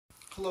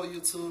Hello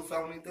YouTube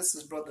family, this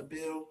is Brother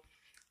Bill.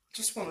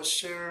 Just want to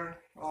share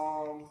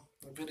a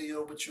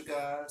video with you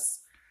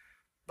guys.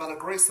 By the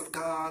grace of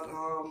God,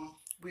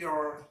 we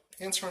are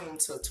entering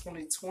into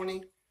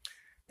 2020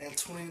 and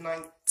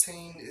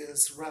 2019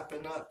 is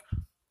wrapping up.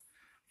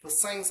 But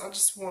saints, I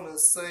just want to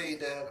say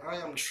that I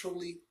am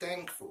truly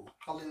thankful,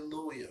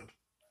 hallelujah,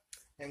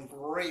 and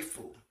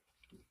grateful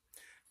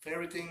for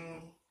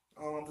everything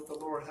that the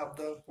Lord have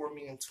done for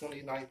me in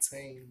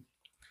 2019.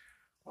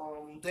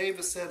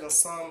 David said in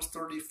Psalms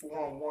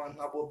 34:1,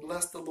 I will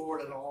bless the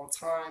Lord at all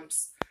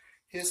times.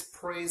 His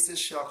praises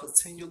shall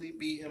continually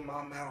be in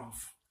my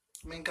mouth.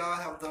 I mean,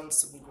 God have done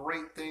some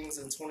great things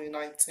in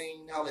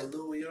 2019.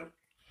 Hallelujah.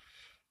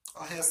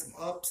 I had some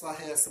ups. I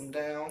had some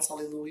downs.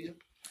 Hallelujah.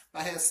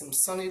 I had some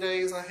sunny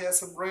days. I had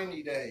some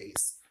rainy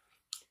days.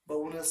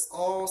 But when it's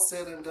all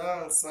said and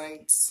done,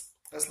 saints,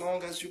 as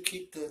long as you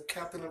keep the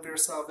captain of your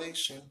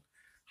salvation,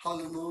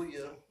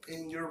 hallelujah,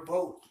 in your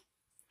boat,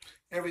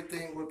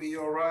 everything will be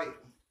all right.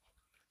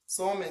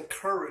 So I'm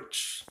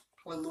encouraged,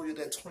 hallelujah,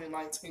 that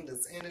 2019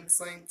 is ending,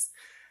 saints.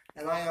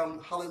 And I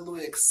am,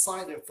 hallelujah,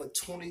 excited for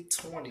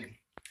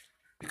 2020.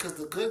 Because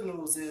the good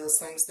news is,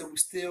 saints, that we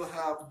still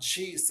have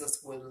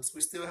Jesus with us.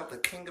 We still have the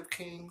King of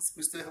Kings.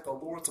 We still have the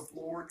Lord of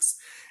Lords.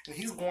 And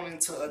he's going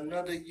into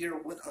another year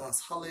with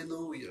us.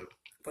 Hallelujah.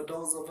 For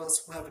those of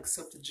us who have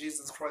accepted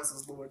Jesus Christ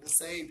as Lord and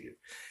Savior.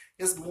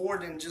 It's more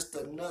than just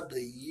another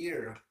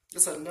year.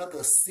 It's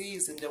another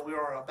season that we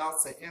are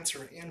about to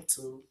enter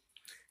into.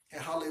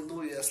 And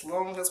hallelujah, as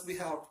long as we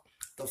have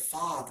the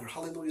Father,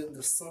 hallelujah, and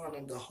the Son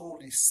and the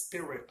Holy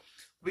Spirit,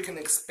 we can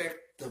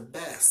expect the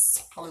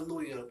best,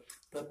 hallelujah,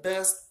 the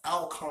best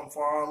outcome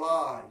for our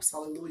lives,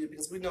 hallelujah,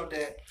 because we know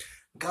that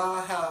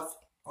God have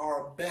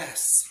our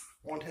best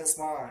on his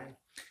mind.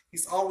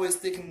 He's always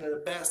thinking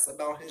the best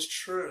about his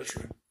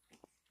children.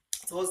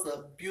 So it's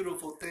a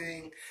beautiful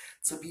thing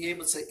to be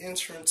able to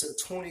enter into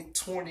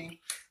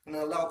 2020 and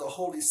allow the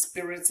Holy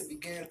Spirit to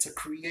begin to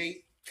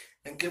create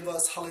and give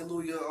us,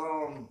 hallelujah,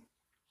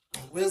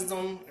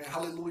 wisdom and,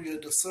 hallelujah,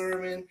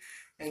 discernment,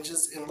 and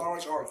just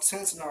enlarge our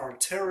tents and our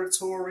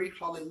territory,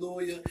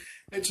 hallelujah,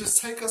 and just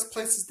take us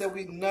places that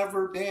we've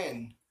never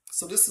been.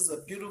 So this is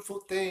a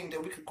beautiful thing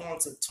that we could go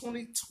into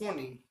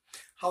 2020,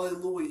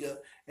 hallelujah,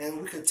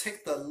 and we could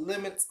take the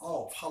limits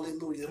off,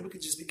 hallelujah, and we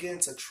could just begin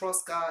to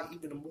trust God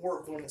even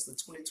more going into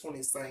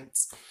 2020,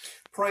 saints.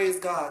 Praise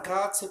God.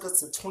 God took us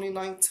to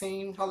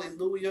 2019,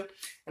 hallelujah,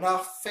 and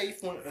our faith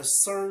went a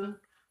certain,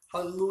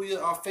 hallelujah,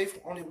 our faith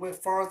only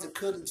went far as it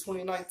could in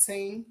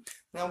 2019.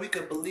 Now we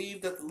could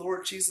believe that the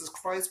Lord Jesus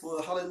Christ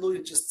will,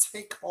 hallelujah, just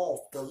take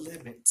off the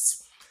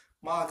limits.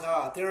 My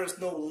God, there is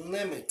no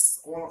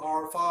limits on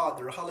our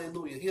Father.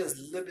 Hallelujah. He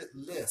is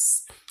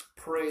limitless.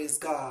 Praise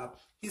God.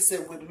 He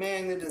said, with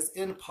man it is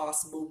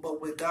impossible, but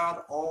with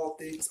God all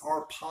things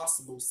are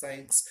possible,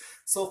 saints.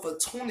 So for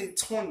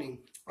 2020,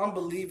 I'm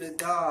believing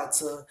God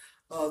to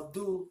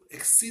do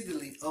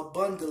exceedingly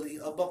abundantly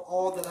above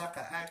all that I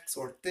can ask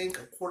or think,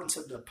 according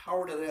to the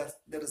power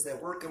that is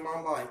at work in my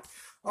life.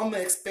 I'm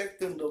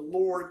expecting the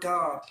Lord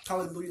God,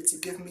 hallelujah, to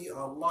give me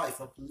a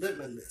life of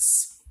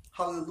limitless,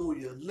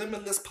 hallelujah,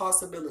 limitless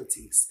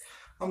possibilities.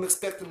 I'm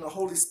expecting the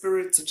Holy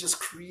Spirit to just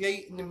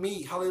create in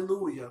me,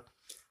 hallelujah,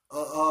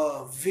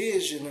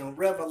 vision and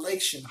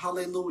revelation,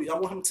 hallelujah. I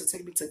want him to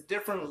take me to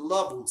different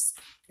levels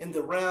in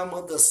the realm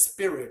of the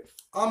spirit.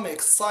 I'm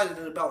excited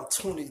about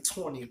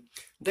 2020.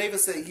 David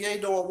said, yea,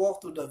 though I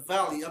walk through the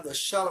valley of the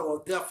shadow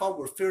of death, I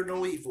will fear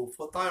no evil,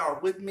 for thou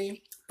art with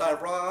me, thy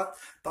rod,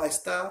 thy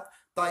staff,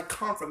 thy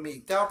comfort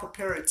me. Thou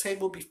prepare a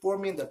table before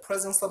me in the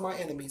presence of my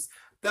enemies.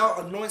 Thou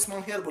anoints my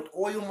head with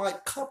oil, my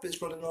cup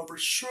is running over.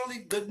 Surely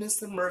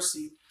goodness and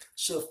mercy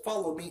shall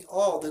follow me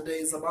all the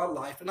days of my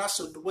life, and I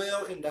shall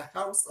dwell in the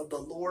house of the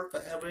Lord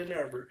forever and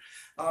ever.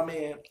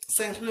 Amen.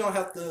 Saints, we don't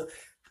have to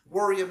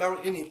worry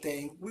about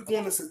anything. We're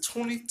going into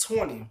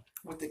 2020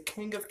 with the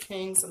King of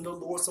Kings and the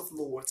Lords of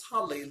Lords.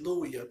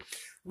 Hallelujah.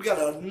 We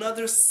got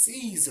another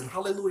season.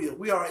 Hallelujah.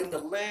 We are in the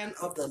land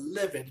of the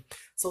living.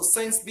 So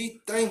saints, be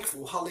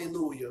thankful.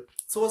 Hallelujah.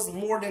 So it's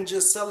more than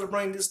just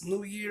celebrating this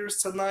New Year's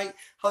tonight.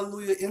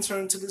 Hallelujah.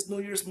 Entering into this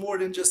New Year's, more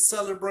than just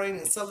celebrating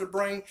and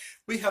celebrating.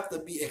 We have to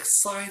be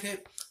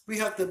excited. We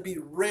have to be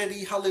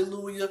ready.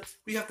 Hallelujah.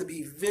 We have to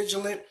be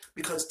vigilant,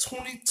 because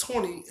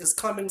 2020 is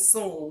coming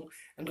soon,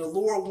 and the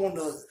Lord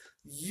wants to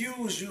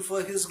use you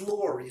for his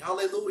glory.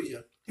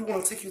 Hallelujah. He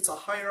wants to take you to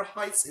higher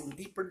heights and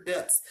deeper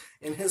depths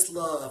in his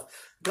love.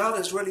 God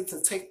is ready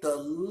to take the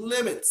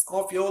limits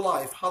off your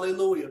life.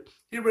 Hallelujah.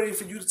 He's ready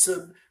for you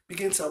to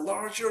begin to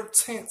enlarge your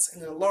tents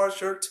and enlarge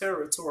your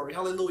territory.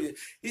 Hallelujah.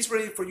 He's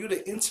ready for you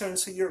to enter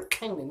into your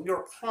kingdom,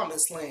 your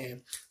promised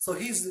land. So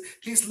he's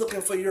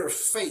looking for your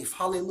faith.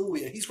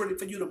 Hallelujah. He's ready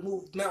for you to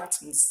move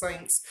mountains,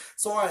 saints.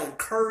 So I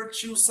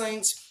encourage you,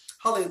 saints,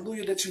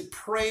 hallelujah, that you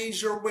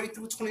praise your way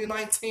through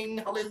 2019,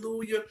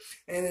 hallelujah.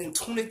 And in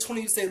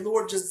 2020, you say,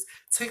 Lord, just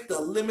take the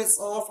limits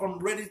off. I'm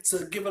ready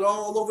to give it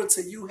all over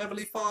to you,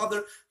 Heavenly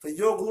Father, for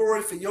your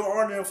glory, for your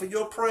honor, and for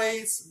your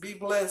praise. Be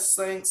blessed,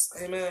 saints.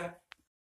 Amen.